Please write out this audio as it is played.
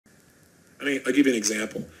I mean, I'll give you an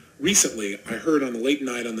example. Recently, I heard on the late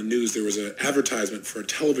night on the news there was an advertisement for a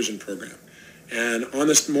television program. And on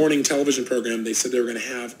this morning television program, they said they were going to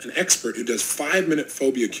have an expert who does 5-minute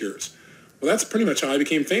phobia cures. Well, that's pretty much how I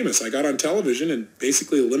became famous. I got on television and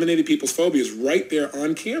basically eliminated people's phobias right there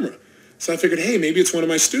on camera. So I figured, hey, maybe it's one of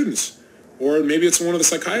my students, or maybe it's one of the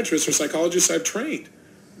psychiatrists or psychologists I've trained.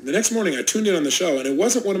 The next morning, I tuned in on the show, and it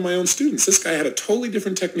wasn't one of my own students. This guy had a totally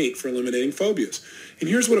different technique for eliminating phobias. And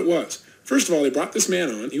here's what it was. First of all, they brought this man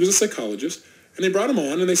on. He was a psychologist, and they brought him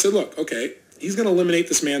on, and they said, look, okay, he's going to eliminate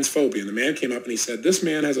this man's phobia. And the man came up and he said, this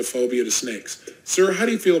man has a phobia to snakes. Sir, how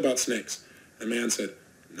do you feel about snakes? The man said,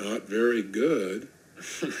 not very good. I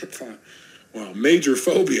thought, wow, major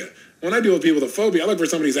phobia. When I deal with people with a phobia, I look for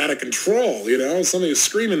somebody who's out of control, somebody who's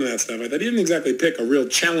screaming and that stuff. I thought he didn't exactly pick a real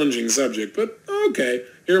challenging subject, but okay,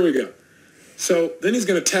 here we go. So then he's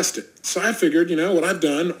going to test it. So I figured, what I've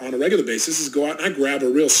done on a regular basis is go out and I grab a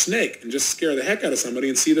real snake and just scare the heck out of somebody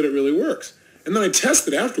and see that it really works. And then I test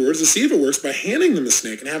it afterwards to see if it works by handing them the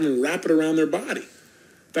snake and having them wrap it around their body.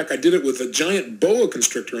 In fact, I did it with a giant boa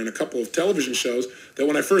constrictor in a couple of television shows that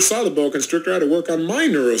when I first saw the boa constrictor, I had to work on my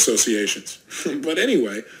neuroassociations. But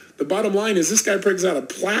anyway, the bottom line is this guy brings out a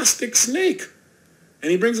plastic snake.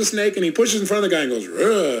 And he brings a snake and he pushes in front of the guy and goes,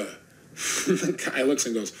 ugh. The guy looks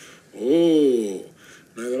and goes, oh.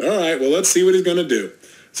 And I thought, all right, well, let's see what he's going to do.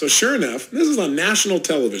 So sure enough, this is on national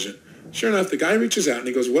television. Sure enough, the guy reaches out and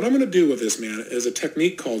he goes, what I'm going to do with this man is a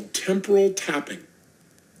technique called temporal tapping.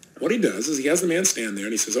 What he does is he has the man stand there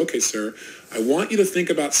and he says, okay, sir, I want you to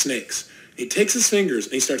think about snakes. He takes his fingers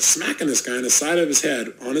and he starts smacking this guy on the side of his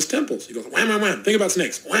head on his temples. He goes, wham, wham, wham, think about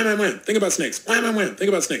snakes. Wham, wham, wham, think about snakes. Wham, wham, wham, think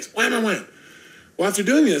about snakes. Wham, wham, wham. Well, after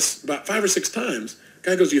doing this about 5 or 6 times,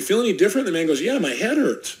 the guy goes, do you feel any different? The man goes, yeah, my head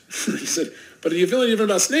hurts. He said, but do you feel any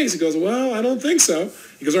different about snakes? He goes, well, I don't think so.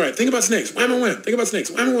 He goes, all right, think about snakes. Wham, wham, wham, think about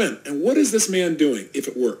snakes. Wham, wham, wham. And what is this man doing if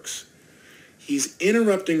it works? He's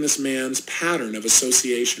interrupting this man's pattern of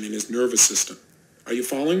association in his nervous system. Are you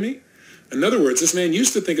following me? In other words, this man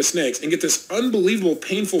used to think of snakes and get this unbelievable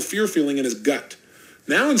painful fear feeling in his gut.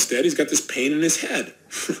 Now instead, he's got this pain in his head.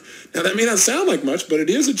 Now that may not sound like much, but it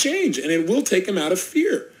is a change, and it will take him out of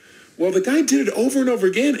fear. Well, the guy did it over and over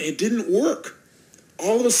again, and it didn't work.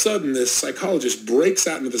 All of a sudden, this psychologist breaks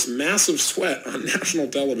out into this massive sweat on national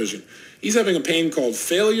television. He's having a pain called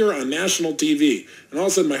failure on national TV. And all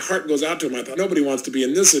of a sudden, my heart goes out to him. I thought, nobody wants to be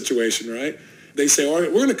in this situation, right? They say, all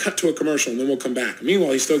right, we're going to cut to a commercial, and then we'll come back.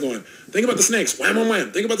 Meanwhile, he's still going, think about the snakes. Wham, wham,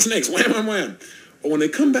 wham. Think about the snakes. Wham, wham, wham. But when they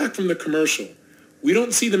come back from the commercial, we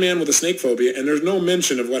don't see the man with a snake phobia, and there's no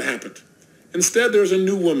mention of what happened. Instead, there's a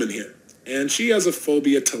new woman here, and she has a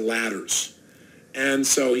phobia to ladders. And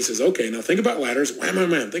so he says, okay, now think about ladders, wham,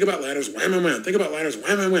 wham, wham. Think about ladders, wham, wham, wham. Think about ladders,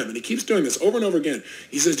 wham, wham, wham. And he keeps doing this over and over again.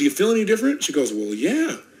 He says, do you feel any different? She goes, well,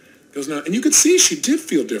 yeah. He goes, now, and you could see she did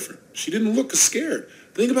feel different. She didn't look scared.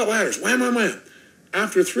 Think about ladders, wham, wham, wham.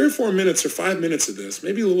 After 3 or 4 minutes or 5 minutes of this,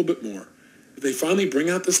 maybe a little bit more, they finally bring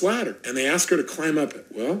out this ladder, and they ask her to climb up it.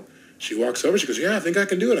 Well, she walks over, she goes, yeah, I think I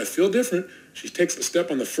can do it. I feel different. She takes the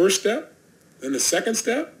step on the first step, then the second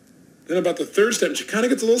step, then about the third step, and she kind of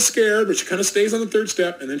gets a little scared, but she kind of stays on the third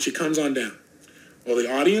step, and then she comes on down. Well,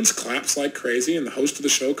 the audience claps like crazy, and the host of the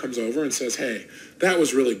show comes over and says, hey, that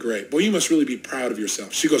was really great. Well, you must really be proud of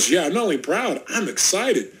yourself. She goes, yeah, I'm not only proud, I'm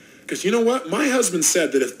excited. Because you know what? My husband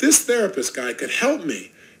said that if this therapist guy could help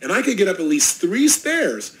me, and I could get up at least 3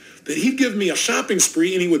 stairs, that he'd give me a shopping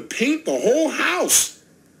spree, and he would paint the whole house.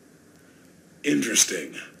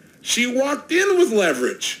 Interesting. She walked in with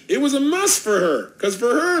leverage. It was a must for her, because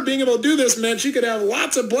for her, being able to do this meant she could have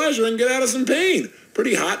lots of pleasure and get out of some pain.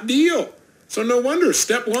 Pretty hot deal. So no wonder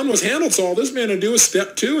step 1 was handled, so all this man had to do was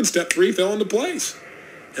step 2, and step 3 fell into place.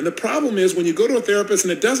 And the problem is when you go to a therapist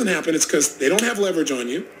and it doesn't happen, it's because they don't have leverage on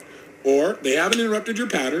you, or they haven't interrupted your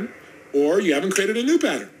pattern, or you haven't created a new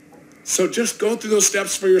pattern. So just go through those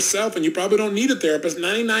steps for yourself, and you probably don't need a therapist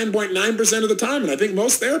 99.9% of the time, and I think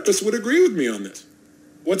most therapists would agree with me on this.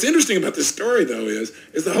 What's interesting about this story, though, is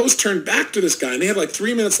the host turned back to this guy, and they had like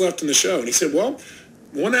 3 minutes left in the show, and he said, well,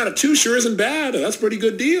 1 out of 2 sure isn't bad. That's a pretty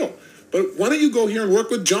good deal. But why don't you go here and work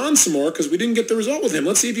with John some more, because we didn't get the result with him.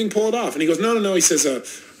 Let's see if you can pull it off. And he goes, no. He says,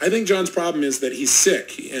 I think John's problem is that he's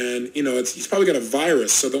sick, and, he's probably got a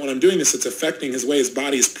virus, so that when I'm doing this, it's affecting his way his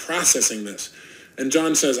body is processing this. And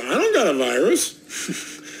John says, I don't got a virus.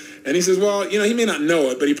 And he says, well, he may not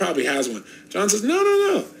know it, but he probably has one. John says,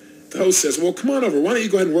 no. The host says, well, come on over. Why don't you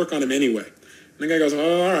go ahead and work on him anyway? And the guy goes,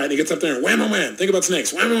 oh, all right. And he gets up there and wham, wham, wham. Think about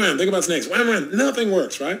snakes. Wham, wham, wham. Think about snakes. Wham, wham. Nothing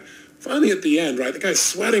works, right? Finally, at the end, right, the guy's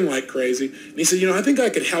sweating like crazy. And he said, I think I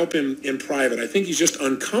could help him in private. I think he's just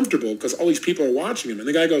uncomfortable because all these people are watching him. And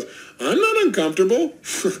the guy goes, I'm not uncomfortable.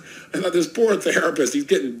 I thought, this poor therapist, he's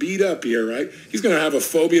getting beat up here, right? He's going to have a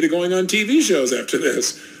phobia to going on TV shows after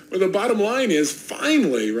this. But the bottom line is,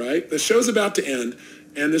 finally, right, the show's about to end.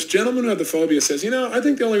 And this gentleman who had the phobia says, I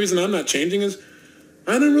think the only reason I'm not changing is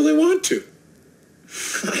I don't really want to.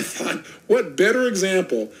 I thought, what better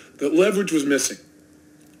example that leverage was missing.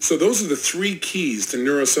 So those are the 3 keys to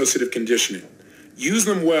neuroassociative conditioning. Use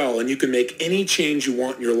them well, and you can make any change you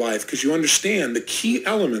want in your life because you understand the key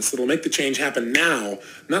elements that will make the change happen now,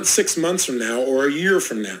 not 6 months from now or a year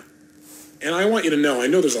from now. And I want you to know, I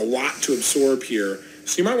know there's a lot to absorb here,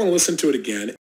 so you might want to listen to it again.